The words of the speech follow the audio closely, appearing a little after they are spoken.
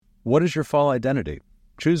What is your fall identity?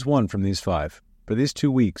 Choose one from these 5. For these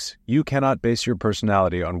 2 weeks, you cannot base your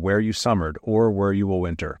personality on where you summered or where you will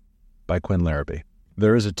winter. By Quinn Larrabee.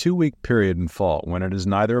 There is a 2-week period in fall when it is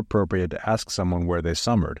neither appropriate to ask someone where they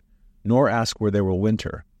summered, nor ask where they will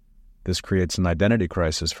winter. This creates an identity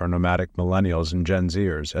crisis for nomadic millennials and Gen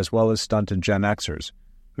Zers, as well as stunted Gen Xers,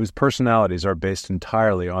 whose personalities are based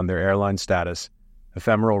entirely on their airline status,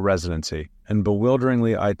 ephemeral residency, and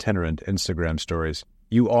bewilderingly itinerant Instagram stories.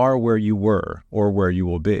 You are where you were or where you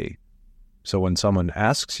will be. So when someone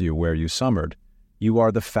asks you where you summered, you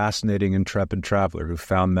are the fascinating, intrepid traveler who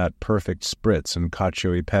found that perfect spritz in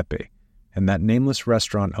Cacio e Pepe, and that nameless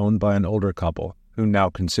restaurant owned by an older couple who now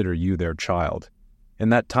consider you their child. In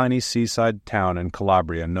that tiny seaside town in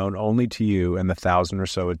Calabria known only to you and the 1,000 or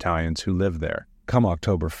so Italians who live there. Come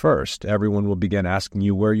October 1st, everyone will begin asking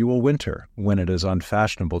you where you will winter, when it is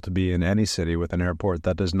unfashionable to be in any city with an airport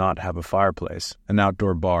that does not have a fireplace, an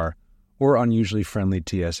outdoor bar, or unusually friendly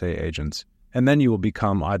TSA agents. And then you will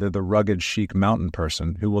become either the rugged chic mountain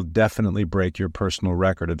person who will definitely break your personal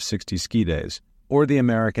record of 60 ski days, or the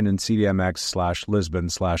American in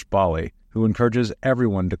CDMX/Lisbon/Bali who encourages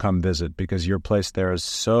everyone to come visit because your place there is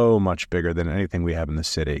so much bigger than anything we have in the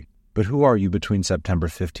city. But who are you between September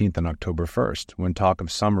 15th and October 1st, when talk of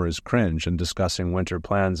summer is cringe and discussing winter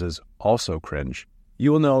plans is also cringe?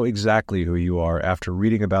 You will know exactly who you are after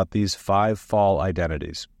reading about these 5 fall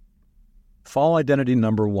identities. Fall identity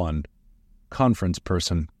number 1. Conference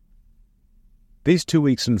person. These 2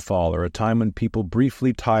 weeks in fall are a time when people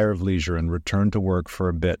briefly tire of leisure and return to work for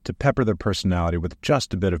a bit to pepper their personality with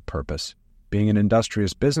just a bit of purpose. Being an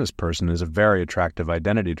industrious business person is a very attractive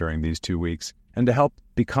identity during these 2 weeks, and to help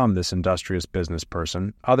become this industrious business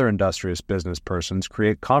person, other industrious business persons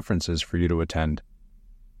create conferences for you to attend.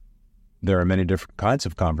 There are many different kinds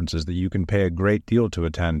of conferences that you can pay a great deal to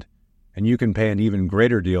attend, and you can pay an even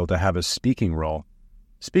greater deal to have a speaking role.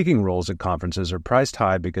 Speaking roles at conferences are priced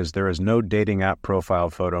high because there is no dating app profile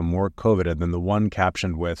photo more coveted than the one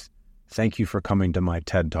captioned with, "Thank you for coming to my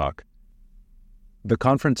TED Talk." The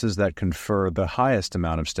conferences that confer the highest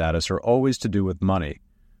amount of status are always to do with money,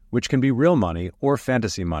 which can be real money or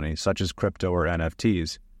fantasy money, such as crypto or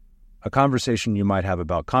NFTs. A conversation you might have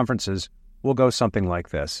about conferences will go something like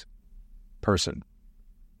this. Person.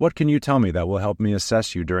 What can you tell me that will help me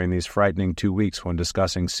assess you during these frightening 2 weeks when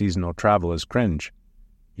discussing seasonal travel as cringe?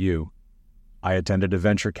 You. I attended a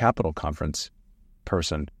venture capital conference.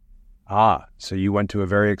 Person. Ah, so you went to a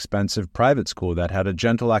very expensive private school that had a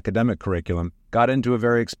gentle academic curriculum, got into a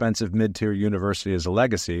very expensive mid-tier university as a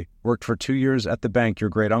legacy, worked for 2 years at the bank your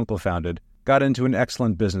great-uncle founded, got into an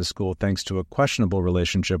excellent business school thanks to a questionable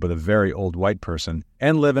relationship with a very old white person,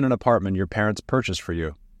 and live in an apartment your parents purchased for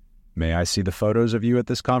you. May I see the photos of you at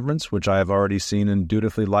this conference, which I have already seen and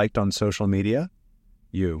dutifully liked on social media?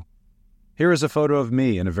 You. Here is a photo of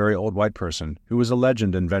me and a very old white person, who was a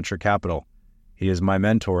legend in venture capital. He is my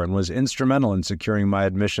mentor and was instrumental in securing my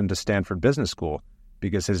admission to Stanford Business School,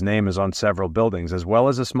 because his name is on several buildings as well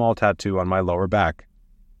as a small tattoo on my lower back.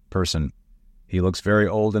 Person. He looks very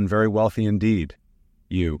old and very wealthy indeed.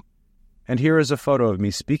 You. And here is a photo of me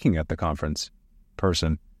speaking at the conference.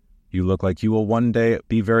 Person. You look like you will one day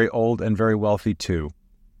be very old and very wealthy too.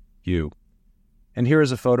 You. And here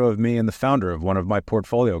is a photo of me and the founder of one of my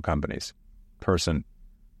portfolio companies. Person.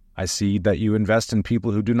 I see that you invest in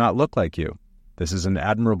people who do not look like you. This is an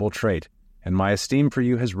admirable trait, and my esteem for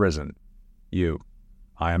you has risen. You.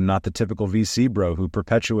 I am not the typical VC bro who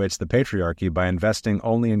perpetuates the patriarchy by investing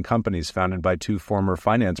only in companies founded by 2 former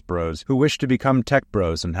finance bros who wish to become tech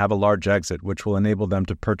bros and have a large exit which will enable them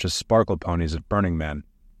to purchase sparkle ponies at Burning Man.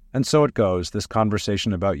 And so it goes, this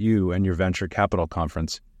conversation about you and your venture capital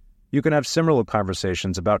conference. You can have similar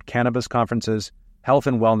conversations about cannabis conferences, health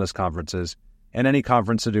and wellness conferences, and any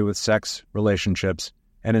conference to do with sex, relationships,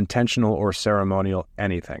 and intentional or ceremonial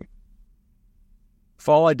anything.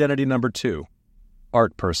 Fall identity number 2.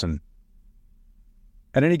 Art person.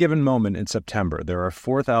 At any given moment in September, there are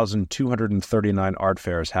 4,239 art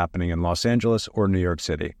fairs happening in Los Angeles or New York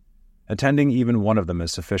City. Attending even one of them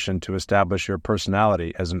is sufficient to establish your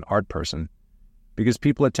personality as an art person. Because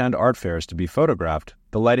people attend art fairs to be photographed,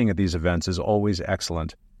 the lighting at these events is always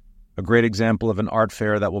excellent. A great example of an art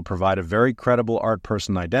fair that will provide a very credible art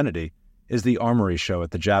person identity is the Armory Show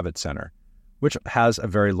at the Javits Center, which has a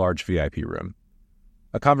very large VIP room.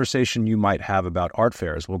 A conversation you might have about art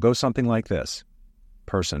fairs will go something like this.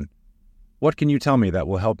 Person. What can you tell me that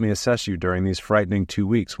will help me assess you during these frightening 2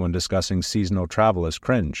 weeks when discussing seasonal travel as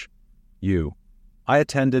cringe? You. I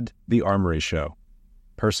attended the Armory Show.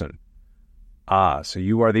 Person. Ah, so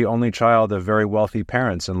you are the only child of very wealthy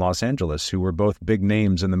parents in Los Angeles who were both big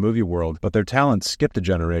names in the movie world, but their talents skipped a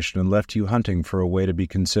generation and left you hunting for a way to be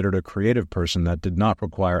considered a creative person that did not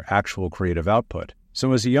require actual creative output.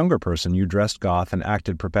 So as a younger person, you dressed goth and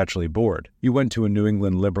acted perpetually bored. You went to a New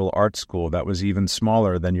England liberal arts school that was even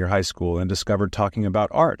smaller than your high school and discovered talking about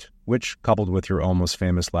art, which, coupled with your almost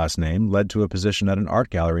famous last name, led to a position at an art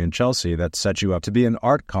gallery in Chelsea that set you up to be an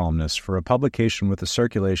art columnist for a publication with a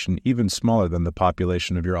circulation even smaller than the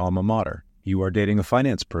population of your alma mater. You are dating a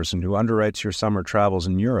finance person who underwrites your summer travels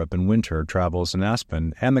in Europe and winter travels in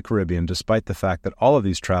Aspen and the Caribbean, despite the fact that all of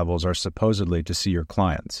these travels are supposedly to see your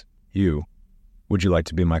clients. Would you like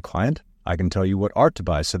to be my client? I can tell you what art to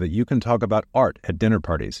buy so that you can talk about art at dinner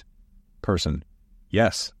parties. Person: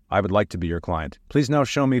 Yes, I would like to be your client. Please now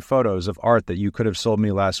show me photos of art that you could have sold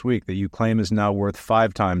me last week that you claim is now worth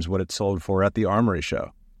 5 times what it sold for at the Armory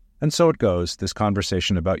show. And so it goes, this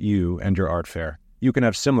conversation about you and your art fair. You can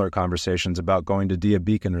have similar conversations about going to Dia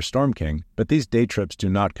Beacon or Storm King, but these day trips do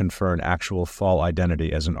not confer an actual fall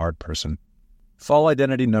identity as an art person. Fall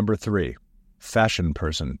identity number 3. Fashion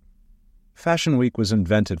person. Fashion Week was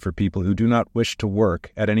invented for people who do not wish to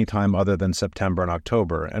work at any time other than September and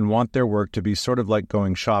October and want their work to be sort of like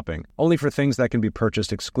going shopping, only for things that can be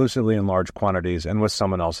purchased exclusively in large quantities and with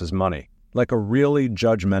someone else's money. Like a really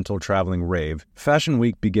judgmental traveling rave, Fashion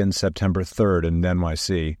Week begins September 3rd in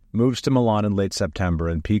NYC, moves to Milan in late September,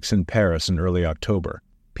 and peaks in Paris in early October.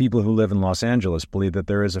 People who live in Los Angeles believe that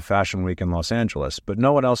there is a Fashion Week in Los Angeles, but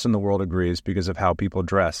no one else in the world agrees because of how people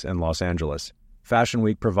dress in Los Angeles. Fashion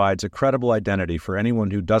Week provides a credible identity for anyone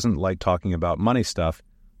who doesn't like talking about money stuff,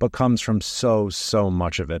 but comes from so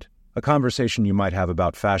much of it. A conversation you might have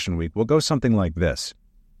about Fashion Week will go something like this.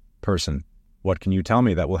 Person: What can you tell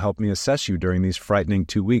me that will help me assess you during these frightening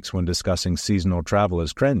 2 weeks when discussing seasonal travel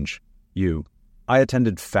as cringe? I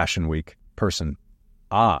attended Fashion Week. Person: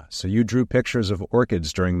 Ah, so you drew pictures of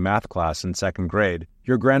orchids during math class in 2nd grade.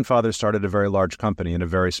 Your grandfather started a very large company in a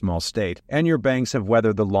very small state, and your bangs have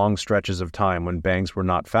weathered the long stretches of time when bangs were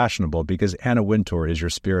not fashionable because Anna Wintour is your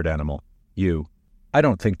spirit animal. I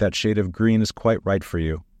don't think that shade of green is quite right for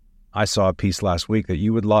you. I saw a piece last week that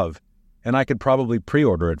you would love, and I could probably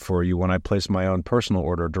pre-order it for you when I place my own personal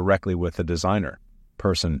order directly with the designer.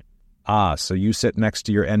 Person: Ah, so you sit next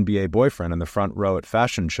to your NBA boyfriend in the front row at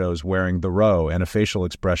fashion shows wearing the row and a facial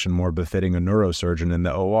expression more befitting a neurosurgeon in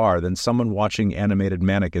the OR than someone watching animated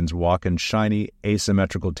mannequins walk in shiny,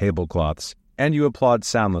 asymmetrical tablecloths, and you applaud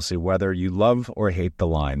soundlessly whether you love or hate the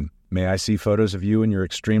line. May I see photos of you and your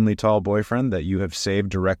extremely tall boyfriend that you have saved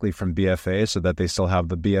directly from BFA so that they still have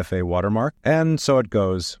the BFA watermark? And so it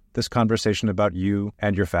goes, this conversation about you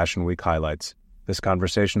and your Fashion Week highlights. This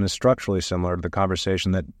conversation is structurally similar to the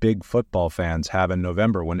conversation that big football fans have in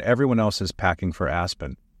November when everyone else is packing for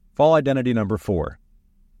Aspen. Fall identity number 4.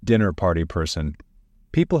 Dinner party person.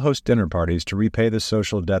 People host dinner parties to repay the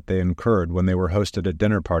social debt they incurred when they were hosted at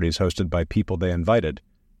dinner parties hosted by people they invited,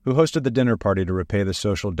 who hosted the dinner party to repay the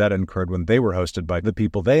social debt incurred when they were hosted by the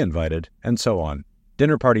people they invited, and so on.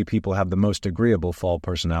 Dinner party people have the most agreeable fall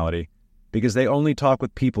personality, because they only talk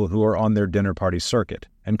with people who are on their dinner party circuit,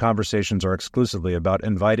 and conversations are exclusively about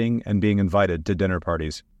inviting and being invited to dinner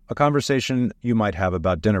parties. A conversation you might have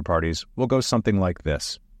about dinner parties will go something like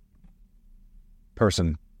this.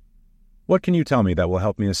 Person: What can you tell me that will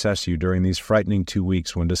help me assess you during these frightening 2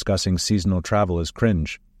 weeks when discussing seasonal travel as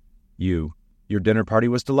cringe? Your dinner party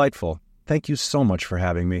was delightful. Thank you so much for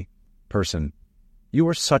having me. Person: You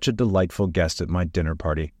were such a delightful guest at my dinner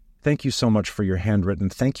party. Thank you so much for your handwritten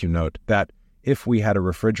thank you note that, if we had a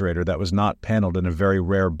refrigerator that was not paneled in a very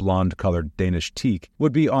rare blonde-colored Danish teak,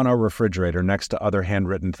 would be on our refrigerator next to other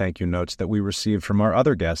handwritten thank you notes that we received from our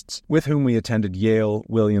other guests with whom we attended Yale,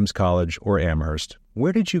 Williams College, or Amherst.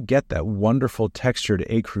 Where did you get that wonderful textured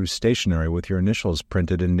ecru stationery with your initials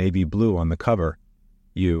printed in navy blue on the cover?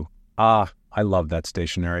 I love that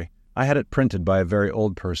stationery. I had it printed by a very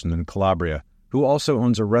old person in Calabria, who also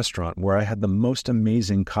owns a restaurant where I had the most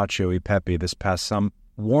amazing cacio e pepe this past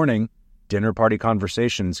Warning, dinner party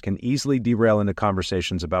conversations can easily derail into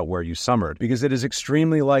conversations about where you summered, because it is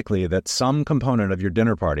extremely likely that some component of your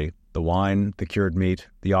dinner party, the wine, the cured meat,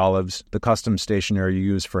 the olives, the custom stationery you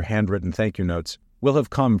use for handwritten thank you notes, will have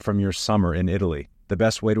come from your summer in Italy. The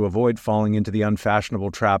best way to avoid falling into the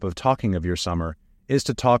unfashionable trap of talking of your summer is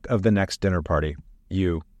to talk of the next dinner party.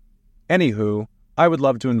 Anywho, I would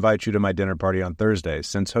love to invite you to my dinner party on Thursday,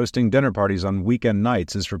 since hosting dinner parties on weekend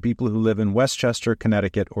nights is for people who live in Westchester,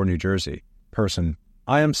 Connecticut, or New Jersey. Person: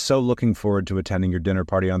 I am so looking forward to attending your dinner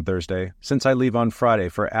party on Thursday, since I leave on Friday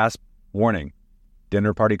for Warning,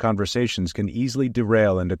 dinner party conversations can easily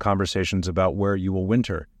derail into conversations about where you will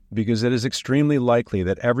winter, because it is extremely likely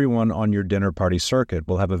that everyone on your dinner party circuit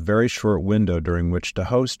will have a very short window during which to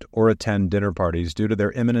host or attend dinner parties due to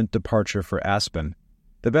their imminent departure for Aspen.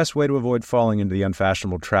 The best way to avoid falling into the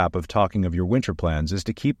unfashionable trap of talking of your winter plans is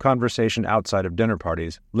to keep conversation outside of dinner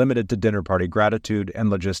parties limited to dinner party gratitude and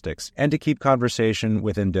logistics, and to keep conversation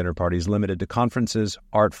within dinner parties limited to conferences,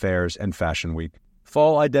 art fairs, and fashion week.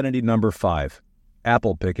 Fall identity number 5.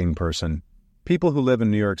 Apple-picking person. People who live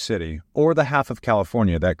in New York City, or the half of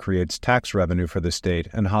California that creates tax revenue for the state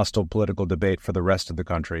and hostile political debate for the rest of the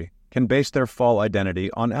country, can base their fall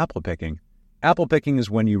identity on apple-picking. Apple-picking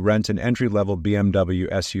is when you rent an entry-level BMW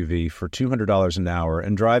SUV for $200 an hour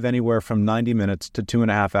and drive anywhere from 90 minutes to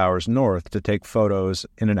 2.5 hours north to take photos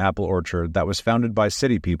in an apple orchard that was founded by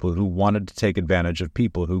city people who wanted to take advantage of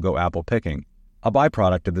people who go apple-picking. A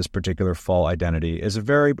byproduct of this particular fall identity is a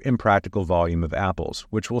very impractical volume of apples,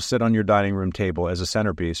 which will sit on your dining room table as a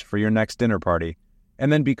centerpiece for your next dinner party,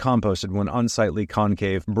 and then be composted when unsightly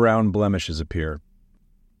concave brown blemishes appear.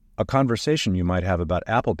 A conversation you might have about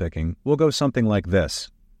apple picking will go something like this.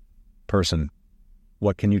 Person.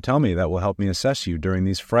 What can you tell me that will help me assess you during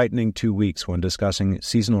these frightening 2 weeks when discussing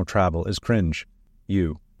seasonal travel is cringe?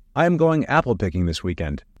 You. I am going apple picking this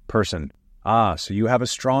weekend. Person. Ah, so you have a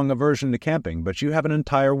strong aversion to camping, but you have an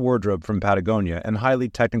entire wardrobe from Patagonia and highly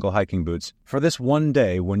technical hiking boots for this one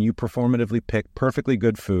day when you performatively pick perfectly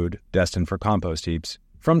good food, destined for compost heaps,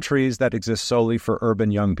 from trees that exist solely for urban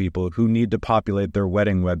young people who need to populate their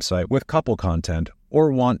wedding website with couple content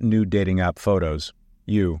or want new dating app photos.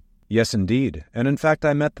 You. Yes, indeed. And in fact,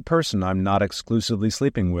 I met the person I'm not exclusively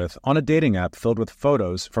sleeping with on a dating app filled with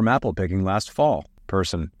photos from apple picking last fall.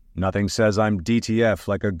 Person. Nothing says I'm DTF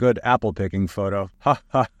like a good apple picking photo. Ha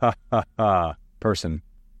ha ha ha ha. Person.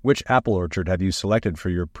 Which apple orchard have you selected for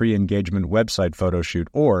your pre-engagement website photo shoot,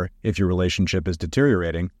 or, if your relationship is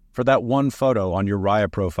deteriorating, for that one photo on your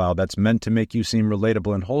Raya profile that's meant to make you seem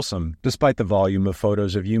relatable and wholesome, despite the volume of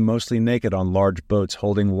photos of you mostly naked on large boats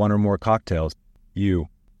holding one or more cocktails? You.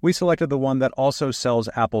 We selected the one that also sells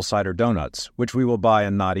apple cider donuts, which we will buy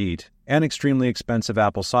and not eat, and extremely expensive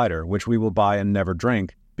apple cider, which we will buy and never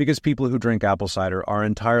drink, because people who drink apple cider are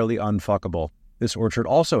entirely unfuckable. This orchard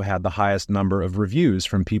also had the highest number of reviews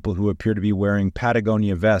from people who appear to be wearing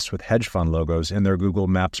Patagonia vests with hedge fund logos in their Google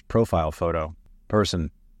Maps profile photo. Person.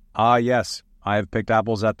 Ah, yes, I have picked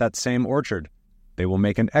apples at that same orchard. They will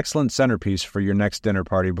make an excellent centerpiece for your next dinner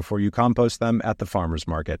party before you compost them at the farmer's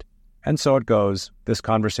market. And so it goes, this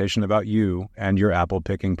conversation about you and your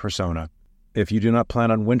apple-picking persona. If you do not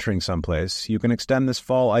plan on wintering someplace, you can extend this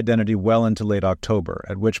fall identity well into late October,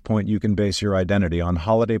 at which point you can base your identity on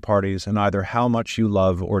holiday parties and either how much you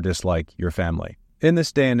love or dislike your family. In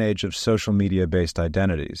this day and age of social media-based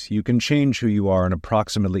identities, you can change who you are in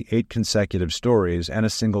approximately 8 consecutive stories and a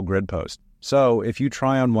single grid post. So, if you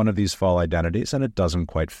try on one of these fall identities and it doesn't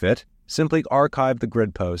quite fit, simply archive the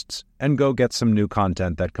grid posts and go get some new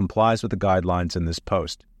content that complies with the guidelines in this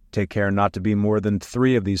post. Take care not to be more than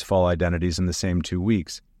 3 of these fall identities in the same 2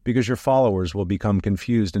 weeks, because your followers will become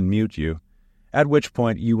confused and mute you, at which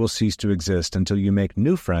point you will cease to exist until you make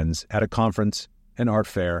new friends at a conference, an art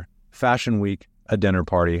fair, fashion week, a dinner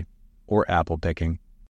party, or apple picking.